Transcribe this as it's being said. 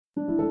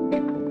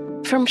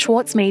From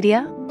Schwartz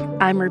Media,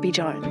 I'm Ruby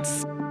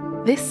Jones.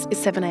 This is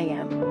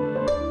 7am.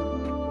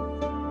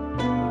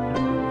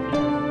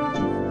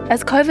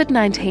 As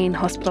COVID-19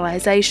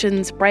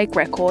 hospitalisations break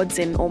records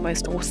in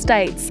almost all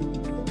states,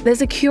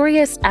 there's a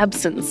curious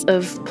absence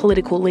of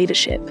political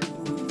leadership.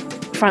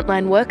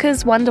 Frontline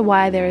workers wonder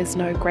why there is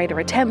no greater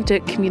attempt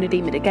at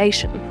community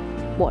mitigation.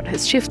 What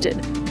has shifted?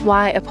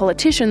 Why are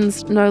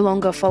politicians no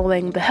longer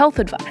following the health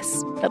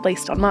advice, at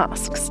least on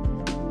masks?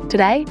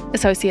 Today,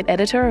 Associate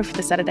Editor of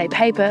the Saturday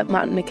paper,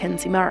 Martin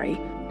McKenzie-Murray,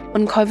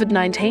 on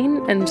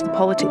COVID-19 and the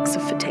politics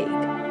of fatigue.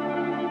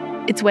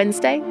 It's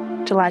Wednesday,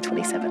 July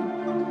 27.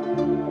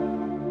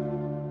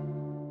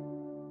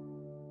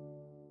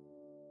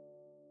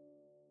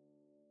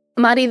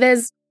 Marty,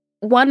 there's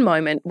one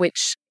moment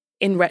which,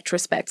 in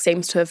retrospect,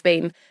 seems to have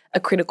been a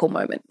critical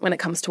moment when it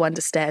comes to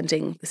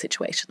understanding the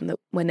situation that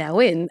we're now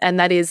in, and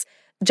that is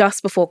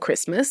just before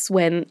Christmas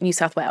when New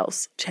South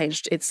Wales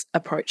changed its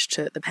approach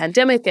to the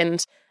pandemic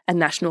and a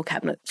national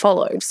cabinet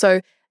followed. So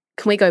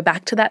can we go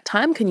back to that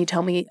time? Can you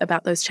tell me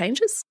about those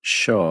changes?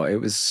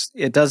 Sure.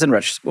 It does in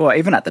retrospect, well,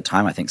 even at the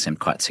time, I think seemed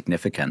quite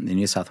significant. The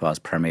New South Wales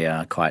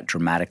Premier quite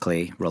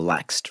dramatically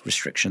relaxed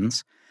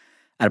restrictions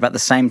at about the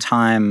same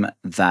time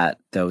that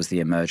there was the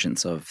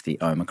emergence of the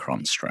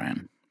Omicron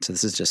strain. So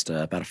this is just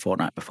about a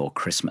fortnight before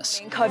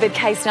Christmas. COVID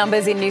case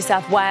numbers in New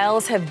South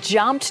Wales have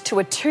jumped to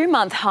a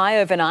 2-month high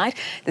overnight.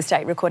 The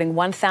state recording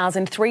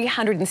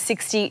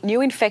 1,360 new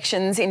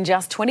infections in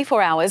just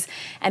 24 hours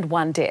and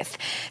 1 death.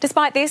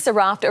 Despite this, a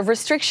raft of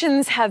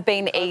restrictions have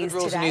been eased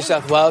rules today. in New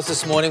South Wales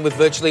this morning with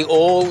virtually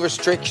all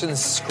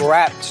restrictions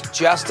scrapped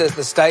just as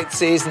the state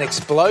sees an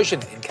explosion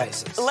in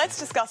cases. Let's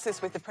discuss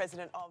this with the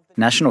President of the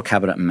National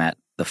Cabinet met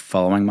the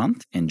following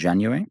month in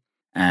January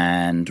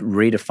and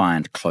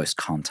redefined close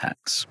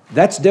contacts.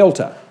 That's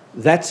Delta.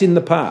 That's in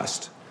the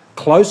past.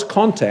 Close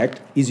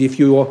contact is if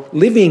you're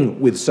living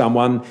with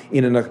someone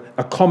in an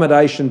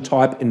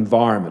accommodation-type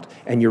environment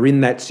and you're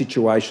in that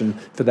situation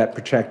for that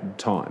protracted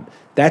time.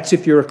 That's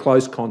if you're a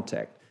close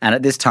contact. And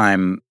at this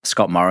time,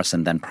 Scott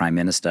Morrison, then Prime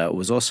Minister,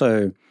 was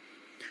also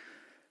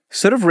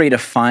sort of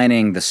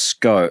redefining the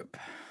scope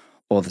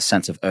or the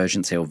sense of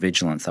urgency or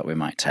vigilance that we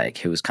might take.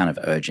 He was kind of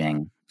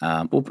urging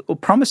or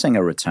promising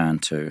a return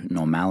to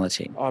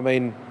normality. I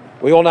mean,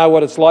 we all know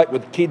what it's like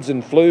with kids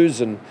and flus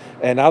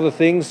and other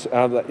things.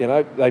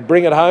 They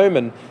bring it home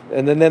and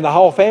then the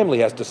whole family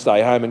has to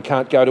stay home and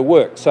can't go to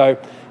work. So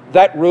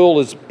that rule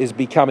is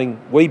becoming,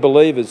 we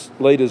believe as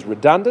leaders,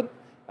 redundant.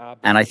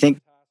 And I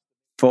think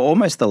for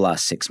almost the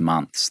last 6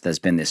 months, there's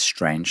been this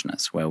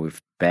strangeness where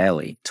we've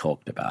barely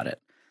talked about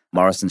it.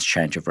 Morrison's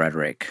change of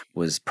rhetoric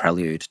was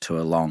prelude to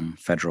a long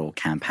federal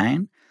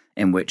campaign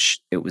in which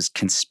it was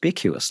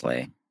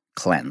conspicuously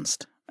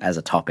cleansed as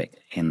a topic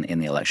in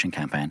the election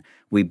campaign.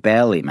 We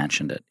barely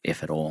mentioned it,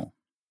 if at all.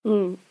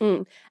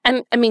 Mm-hmm.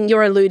 And I mean,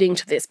 you're alluding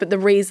to this, but the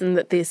reason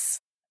that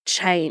this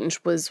change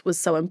was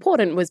so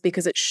important was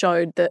because it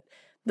showed that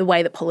the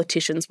way that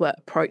politicians were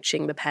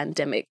approaching the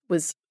pandemic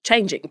was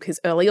changing. Because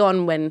early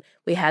on, when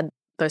we had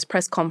those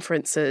press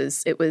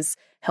conferences, it was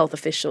health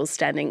officials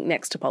standing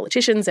next to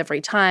politicians every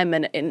time,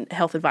 and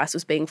health advice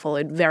was being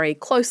followed very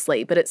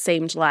closely. But it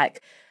seemed like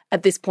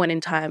at this point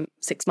in time,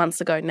 6 months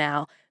ago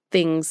now,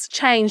 things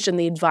changed and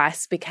the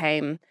advice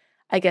became,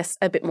 I guess,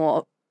 a bit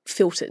more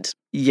filtered.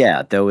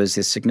 Yeah, there was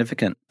this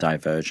significant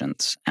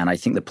divergence, and I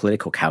think the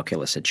political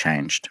calculus had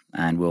changed,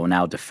 and we were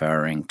now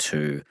deferring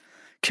to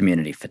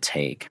community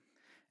fatigue.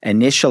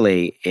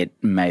 Initially, it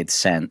made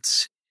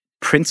sense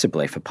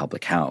principally for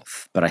public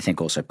health, but I think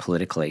also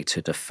politically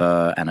to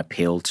defer and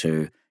appeal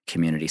to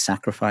community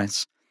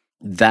sacrifice.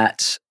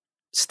 That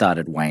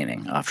started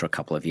waning after a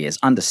couple of years,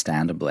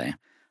 understandably.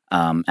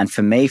 And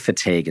for me,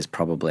 fatigue is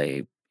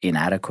probably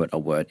inadequate a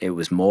word. It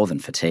was more than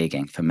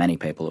fatiguing. For many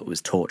people, it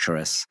was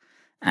torturous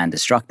and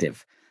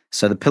destructive.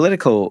 So the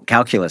political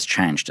calculus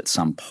changed at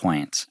some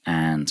point,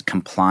 and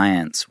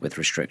compliance with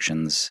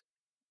restrictions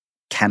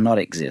cannot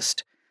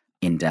exist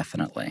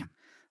indefinitely.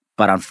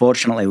 But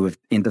unfortunately,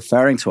 in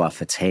deferring to our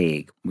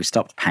fatigue, we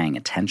stopped paying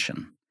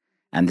attention.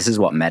 And this is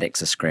what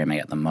medics are screaming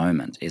at the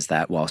moment, is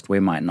that whilst we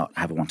might not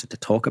have wanted to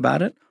talk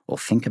about it or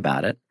think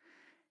about it,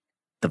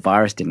 the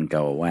virus didn't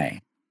go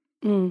away.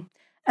 Mm.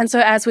 And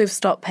so as we've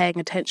stopped paying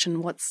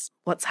attention, what's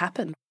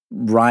happened?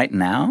 Right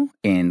now,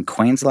 in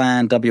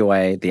Queensland,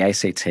 WA, the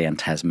ACT and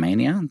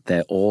Tasmania,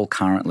 they're all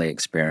currently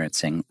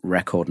experiencing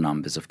record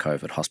numbers of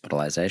COVID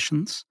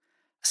hospitalisations.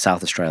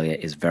 South Australia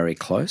is very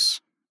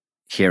close.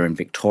 Here in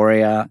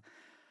Victoria,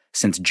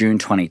 since June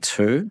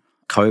 22,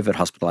 COVID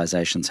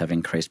hospitalisations have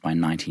increased by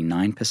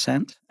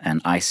 99%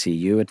 and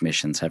ICU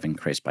admissions have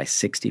increased by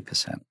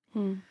 60%.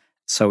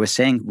 So we're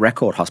seeing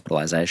record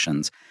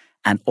hospitalisations.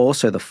 And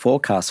also the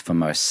forecast for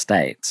most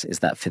states is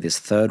that for this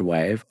third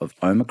wave of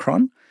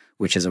Omicron,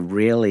 which is a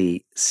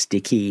really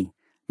sticky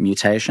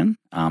mutation,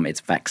 it's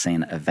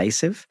vaccine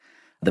evasive,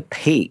 the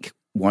peak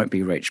won't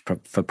be reached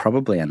for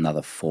probably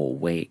another 4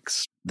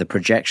 weeks. The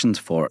projections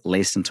for at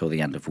least until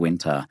the end of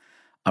winter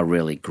are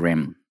really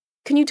grim.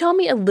 Can you tell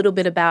me a little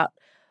bit about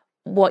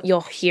what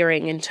you're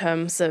hearing in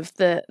terms of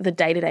the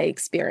day-to-day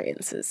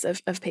experiences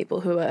of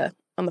people who are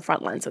on the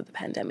front lines of the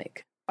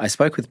pandemic? I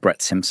spoke with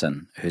Brett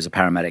Simpson, who's a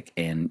paramedic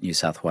in New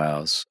South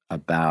Wales,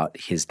 about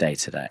his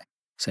day-to-day.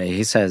 So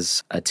he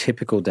says a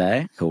typical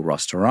day, he'll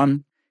roster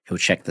on, he'll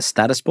check the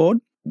status board,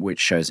 which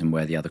shows him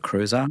where the other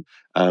crews are.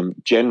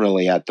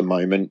 Generally at the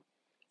moment,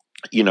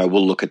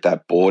 we'll look at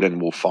that board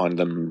and we'll find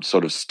them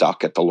sort of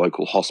stuck at the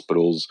local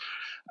hospitals,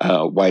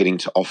 waiting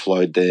to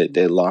offload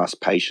their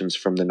last patients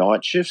from the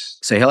night shifts.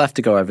 So he'll have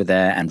to go over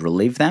there and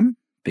relieve them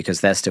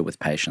because they're still with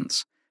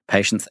patients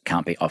that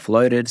can't be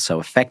offloaded. So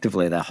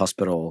effectively their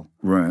hospital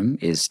room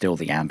is still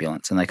the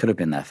ambulance and they could have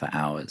been there for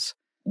hours.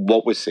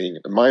 What we're seeing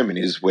at the moment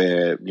is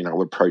we're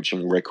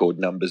approaching record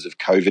numbers of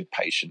COVID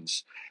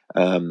patients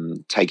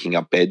taking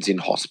up beds in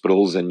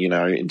hospitals and,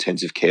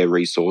 intensive care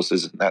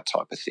resources and that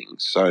type of thing.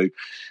 So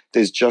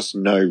there's just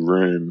no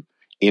room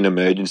in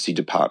emergency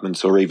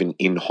departments or even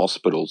in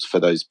hospitals for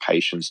those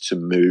patients to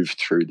move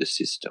through the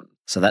system.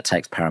 So that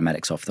takes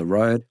paramedics off the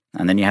road.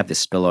 And then you have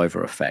this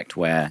spillover effect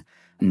where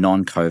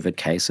non-COVID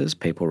cases,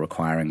 people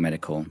requiring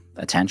medical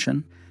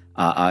attention,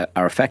 are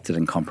affected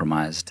and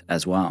compromised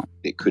as well.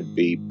 It could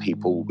be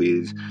people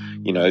with,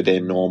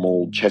 their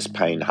normal chest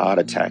pain, heart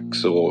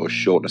attacks or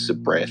shortness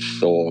of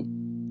breath or,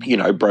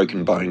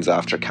 broken bones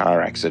after a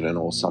car accident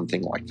or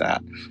something like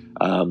that.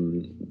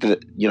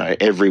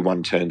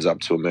 Everyone turns up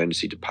to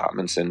emergency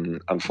departments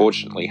and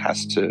unfortunately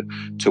has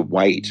to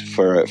wait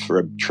for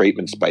a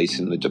treatment space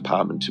in the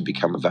department to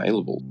become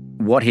available.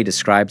 What he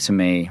described to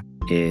me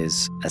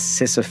is a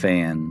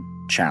Sisyphean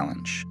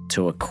challenge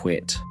to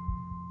acquit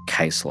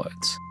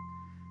caseloads.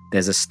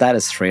 There's a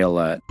status 3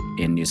 alert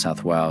in New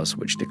South Wales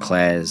which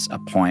declares a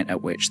point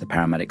at which the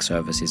paramedic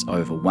service is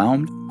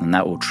overwhelmed, and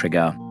that will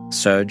trigger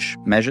surge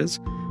measures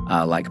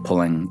like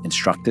pulling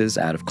instructors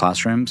out of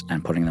classrooms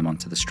and putting them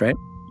onto the street.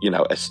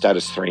 A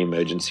status 3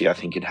 emergency, I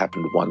think it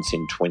happened once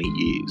in 20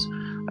 years.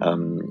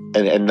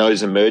 And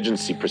those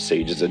emergency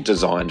procedures are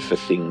designed for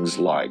things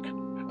like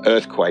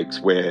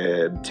earthquakes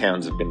where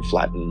towns have been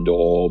flattened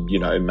or,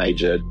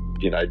 major,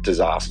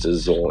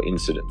 disasters or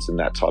incidents and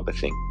that type of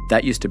thing.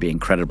 That used to be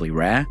incredibly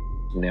rare.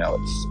 Now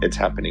it's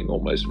happening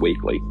almost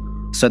weekly.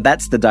 So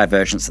that's the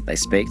divergence that they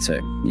speak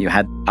to. You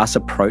had us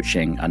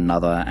approaching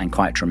another and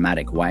quite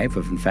dramatic wave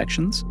of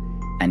infections,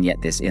 and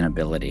yet this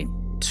inability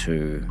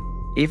to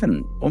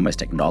even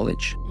almost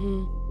acknowledge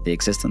the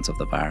existence of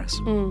the virus.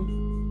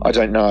 I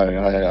don't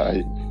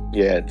know.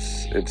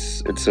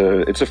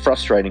 It's a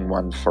frustrating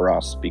one for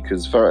us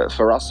because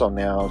for us on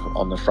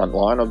the front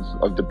line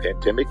of the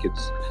pandemic,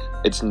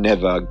 it's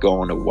never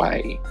gone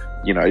away.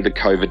 The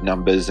COVID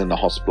numbers and the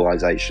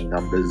hospitalisation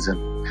numbers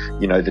and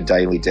the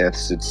daily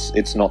deaths.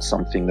 It's not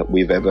something that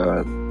we've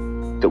ever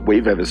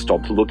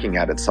stopped looking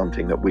at. It's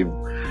something that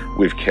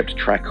we've kept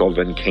track of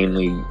and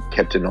keenly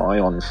kept an eye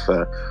on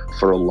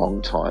for a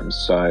long time.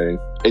 So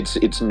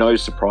it's no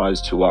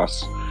surprise to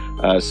us.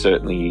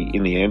 Certainly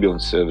in the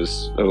ambulance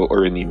service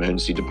or in the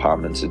emergency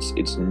departments,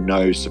 it's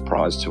no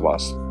surprise to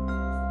us.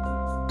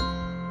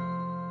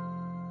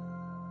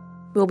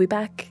 We'll be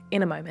back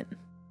in a moment.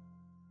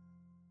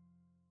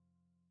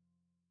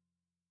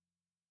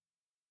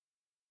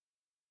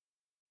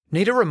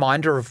 Need a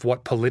reminder of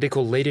what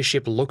political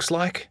leadership looks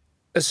like?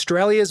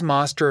 Australia's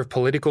master of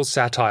political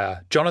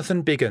satire,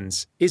 Jonathan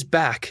Biggins, is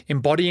back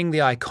embodying the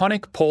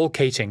iconic Paul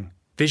Keating,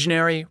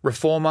 visionary,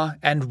 reformer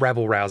and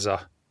rabble-rouser.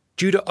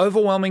 Due to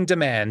overwhelming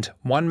demand,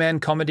 one-man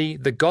comedy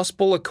The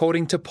Gospel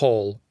According to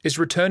Paul is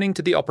returning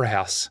to the Opera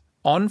House,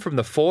 on from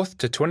the 4th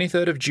to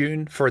 23rd of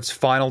June for its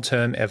final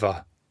term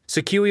ever.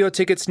 Secure your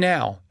tickets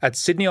now at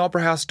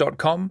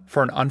sydneyoperahouse.com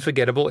for an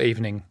unforgettable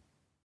evening.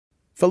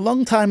 For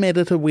longtime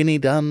editor Winnie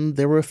Dunn,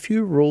 there were a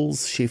few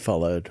rules she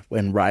followed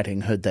when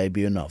writing her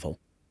debut novel.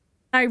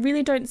 I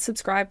really don't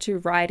subscribe to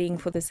writing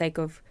for the sake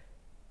of,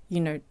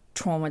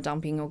 trauma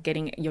dumping or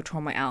getting your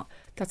trauma out.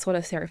 That's what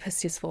a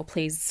therapist is for,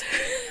 please.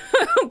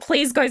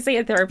 Please go see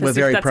a therapist. We're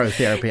very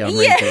pro-therapy on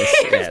Read This.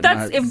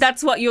 If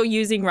that's what you're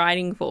using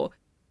writing for.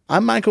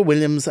 I'm Michael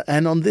Williams,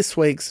 and on this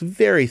week's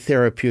very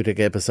therapeutic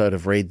episode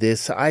of Read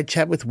This, I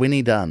chat with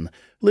Winnie Dunn.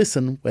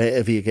 Listen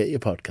wherever you get your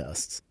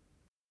podcasts.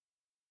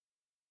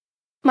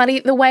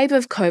 Marty, the wave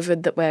of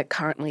COVID that we're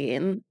currently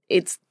in,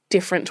 it's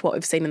different to what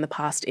we've seen in the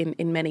past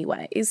in many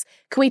ways.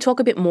 Can we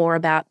talk a bit more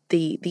about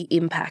the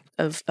impact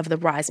of the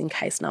rising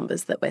case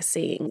numbers that we're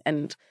seeing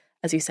and,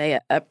 as you say,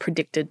 are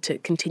predicted to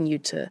continue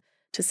to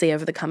see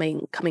over the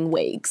coming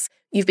weeks?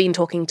 You've been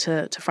talking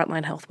to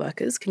frontline health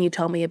workers. Can you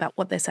tell me about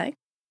what they're saying?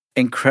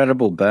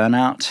 Incredible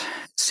burnout.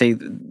 See,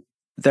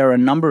 there are a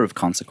number of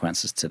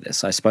consequences to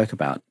this. I spoke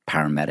about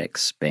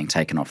paramedics being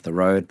taken off the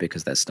road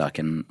because they're stuck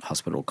in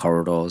hospital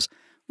corridors.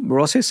 We're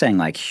also seeing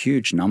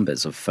huge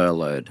numbers of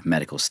furloughed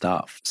medical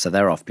staff. So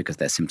they're off because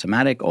they're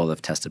symptomatic or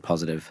they've tested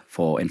positive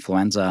for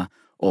influenza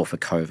or for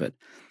COVID.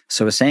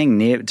 So we're seeing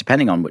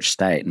depending on which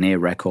state, near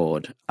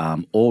record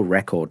or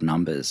record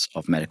numbers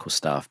of medical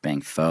staff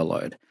being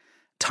furloughed.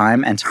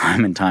 Time and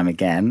time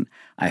again,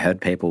 I heard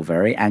people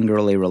very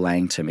angrily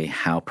relaying to me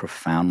how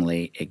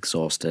profoundly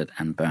exhausted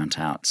and burnt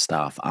out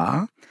staff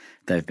are.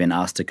 They've been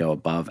asked to go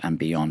above and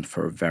beyond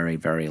for a very,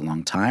 very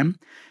long time.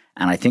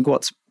 And I think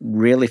what's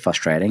really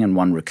frustrating, and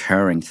one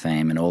recurring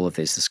theme in all of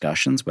these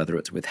discussions, whether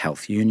it's with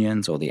health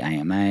unions or the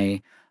AMA,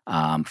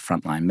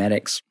 frontline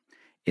medics,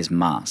 is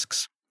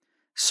masks.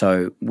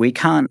 So we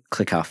can't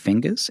click our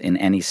fingers in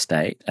any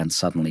state and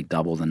suddenly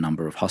double the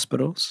number of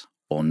hospitals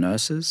or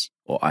nurses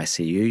or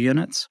ICU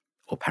units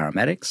or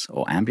paramedics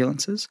or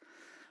ambulances.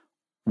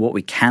 What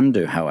we can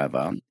do,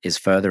 however, is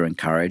further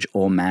encourage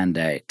or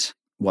mandate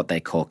what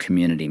they call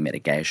community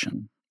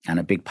mitigation. And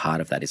a big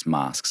part of that is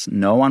masks.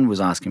 No one was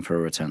asking for a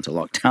return to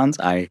lockdowns,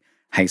 I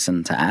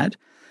hasten to add.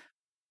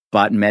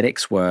 But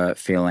medics were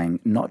feeling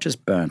not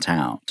just burnt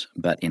out,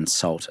 but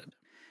insulted.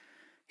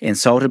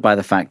 Insulted by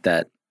the fact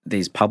that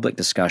these public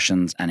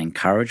discussions and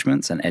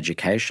encouragements and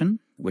education,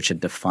 which had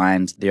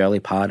defined the early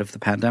part of the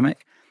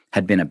pandemic,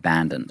 had been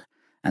abandoned.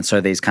 And so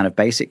these kind of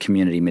basic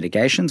community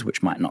mitigations,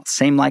 which might not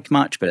seem like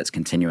much, but it's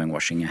continuing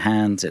washing your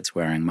hands, it's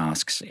wearing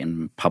masks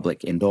in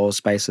public indoor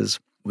spaces,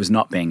 was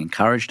not being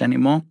encouraged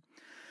anymore.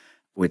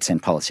 We'd seen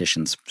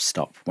politicians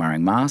stop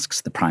wearing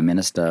masks. The Prime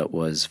Minister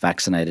was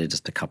vaccinated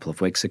just a couple of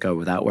weeks ago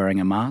without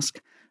wearing a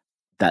mask.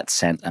 That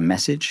sent a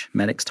message,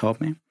 medics told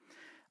me.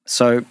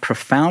 So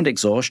profound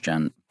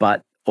exhaustion,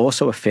 but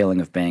also a feeling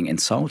of being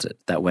insulted,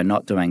 that we're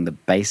not doing the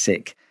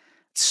basic,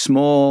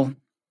 small,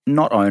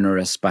 not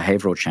onerous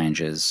behavioural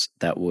changes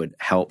that would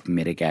help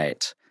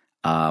mitigate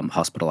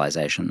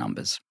hospitalisation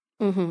numbers.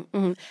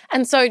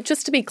 And so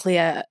just to be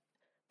clear,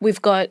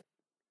 we've got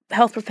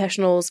health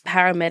professionals,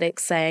 paramedics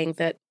saying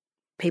that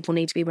people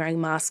need to be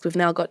wearing masks. We've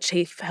now got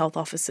chief health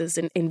officers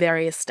in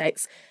various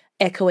states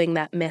echoing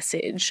that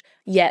message,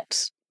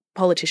 yet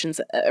politicians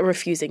are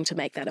refusing to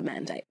make that a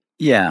mandate.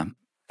 Yeah,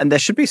 and there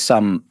should be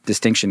some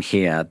distinction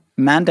here.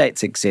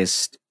 Mandates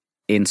exist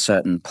in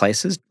certain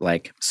places,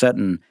 like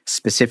certain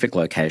specific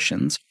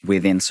locations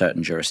within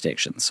certain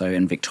jurisdictions. So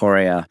in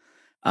Victoria,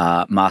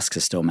 masks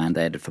are still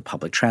mandated for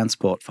public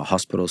transport, for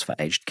hospitals, for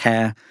aged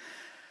care.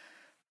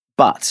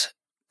 But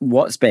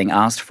what's being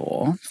asked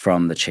for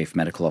from the Chief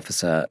Medical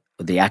Officer,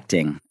 the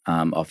acting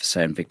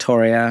officer in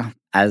Victoria,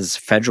 as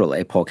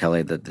federally, Paul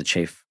Kelly, the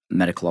Chief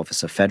Medical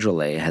Officer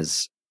federally,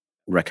 has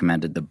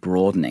recommended the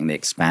broadening, the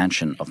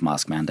expansion of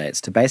mask mandates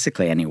to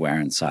basically anywhere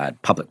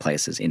inside public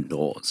places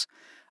indoors.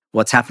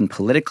 What's happened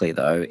politically,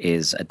 though,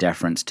 is a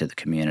deference to the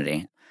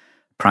community.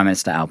 Prime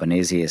Minister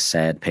Albanese has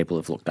said people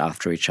have looked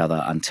after each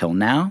other until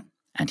now,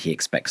 and he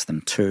expects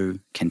them to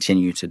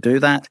continue to do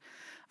that.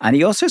 And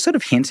he also sort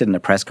of hinted in a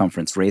press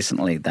conference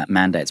recently that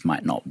mandates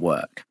might not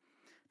work.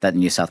 That the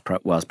New South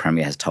Wales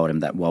Premier has told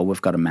him that, well,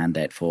 we've got a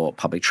mandate for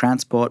public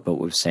transport, but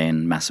we've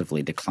seen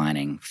massively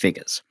declining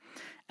figures.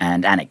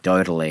 And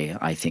anecdotally,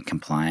 I think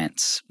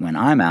compliance when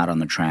I'm out on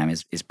the tram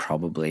is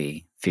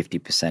probably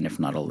 50%, if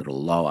not a little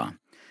lower.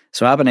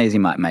 So Albanese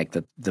might make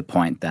the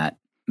point that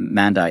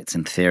mandates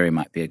in theory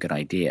might be a good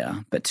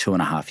idea, but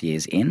 2.5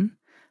 years in,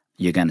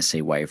 you're going to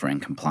see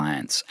wavering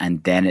compliance.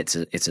 And then it's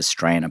a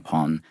strain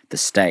upon the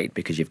state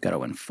because you've got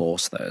to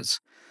enforce those.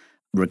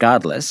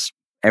 Regardless,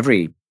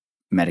 every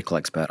medical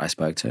expert I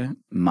spoke to,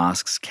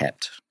 masks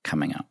kept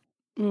coming up.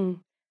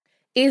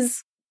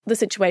 Is the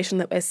situation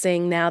that we're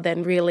seeing now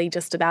then really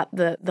just about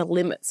the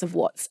limits of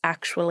what's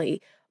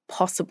actually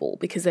possible?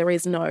 Because there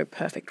is no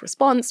perfect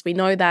response. We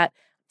know that.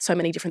 So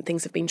many different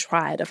things have been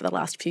tried over the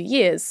last few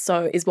years.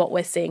 So is what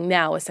we're seeing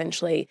now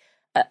essentially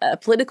a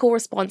political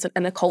response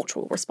and a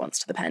cultural response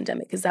to the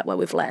pandemic? Is that where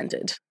we've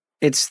landed?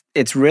 It's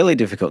really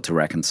difficult to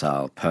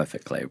reconcile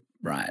perfectly,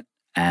 right?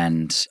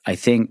 And I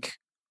think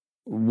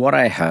what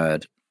I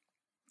heard,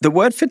 the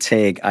word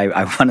fatigue,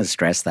 I want to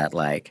stress that,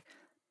 like,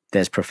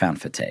 there's profound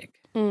fatigue.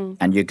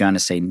 And you're going to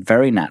see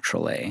very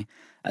naturally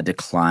a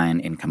decline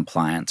in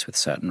compliance with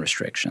certain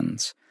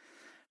restrictions.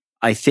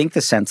 I think the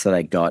sense that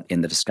I got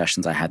in the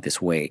discussions I had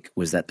this week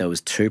was that there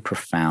was too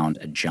profound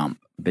a jump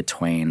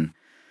between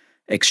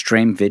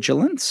extreme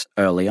vigilance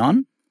early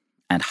on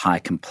and high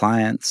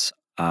compliance,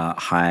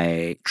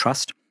 high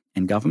trust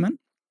in government.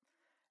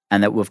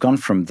 And that we've gone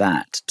from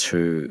that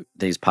to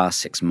these past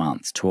 6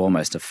 months to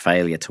almost a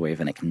failure to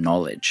even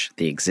acknowledge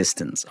the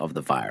existence of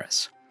the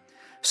virus.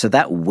 So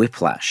that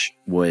whiplash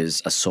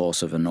was a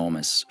source of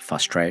enormous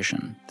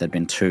frustration. There'd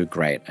been too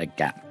great a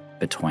gap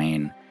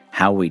between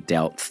how we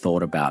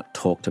thought about,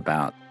 talked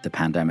about the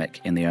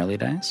pandemic in the early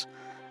days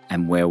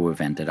and where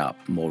we've ended up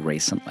more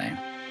recently.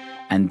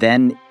 And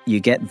then you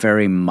get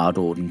very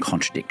muddled and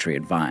contradictory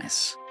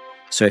advice.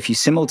 So if you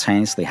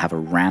simultaneously have a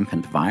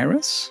rampant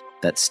virus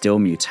that's still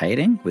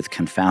mutating with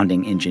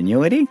confounding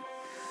ingenuity,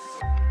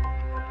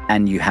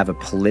 and you have a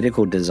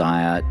political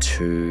desire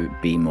to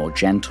be more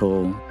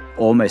gentle,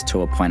 almost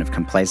to a point of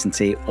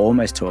complacency,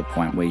 almost to a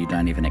point where you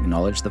don't even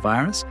acknowledge the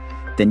virus,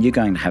 then you're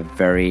going to have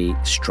very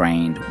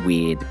strained,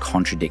 weird,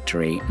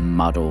 contradictory,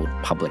 muddled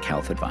public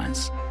health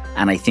advice.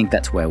 And I think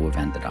that's where we've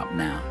ended up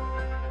now.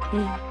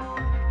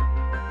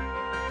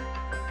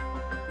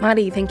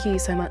 Marty, thank you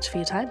so much for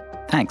your time.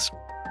 Thanks.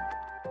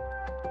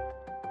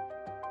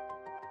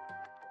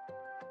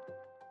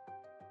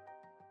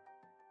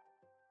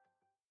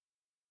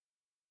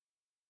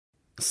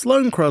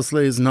 Sloane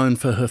Crosley is known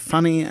for her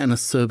funny and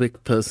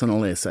acerbic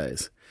personal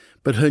essays,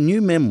 but her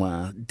new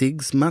memoir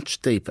digs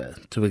much deeper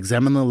to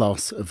examine the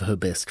loss of her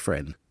best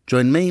friend.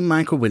 Join me,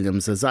 Michael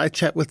Williams, as I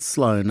chat with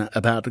Sloane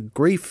about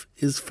Grief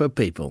is for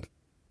People.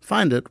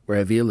 Find it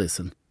wherever you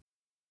listen.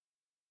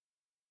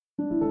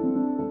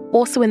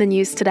 Also in the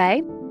news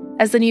today,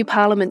 as the new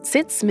Parliament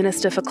sits,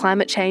 Minister for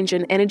Climate Change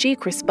and Energy,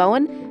 Chris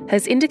Bowen,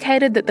 has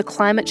indicated that the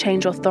Climate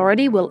Change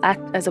Authority will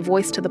act as a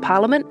voice to the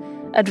Parliament,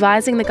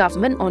 advising the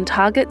government on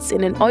targets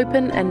in an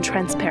open and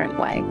transparent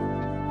way.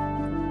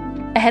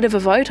 Ahead of a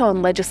vote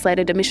on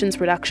legislated emissions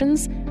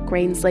reductions,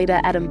 Greens leader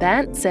Adam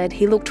Bandt said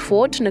he looked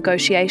forward to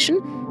negotiation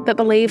but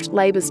believed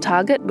Labor's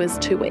target was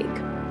too weak.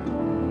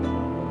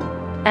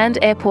 And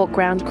airport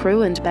ground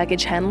crew and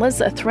baggage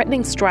handlers are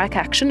threatening strike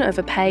action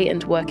over pay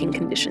and working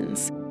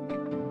conditions.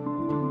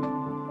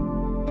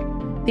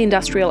 The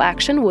industrial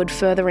action would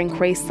further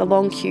increase the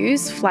long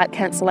queues, flight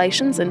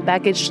cancellations and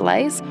baggage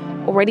delays,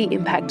 already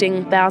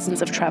impacting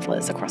thousands of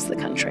travellers across the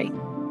country.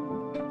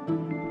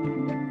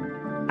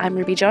 I'm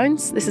Ruby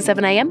Jones. This is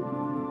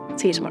 7am.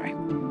 See you tomorrow.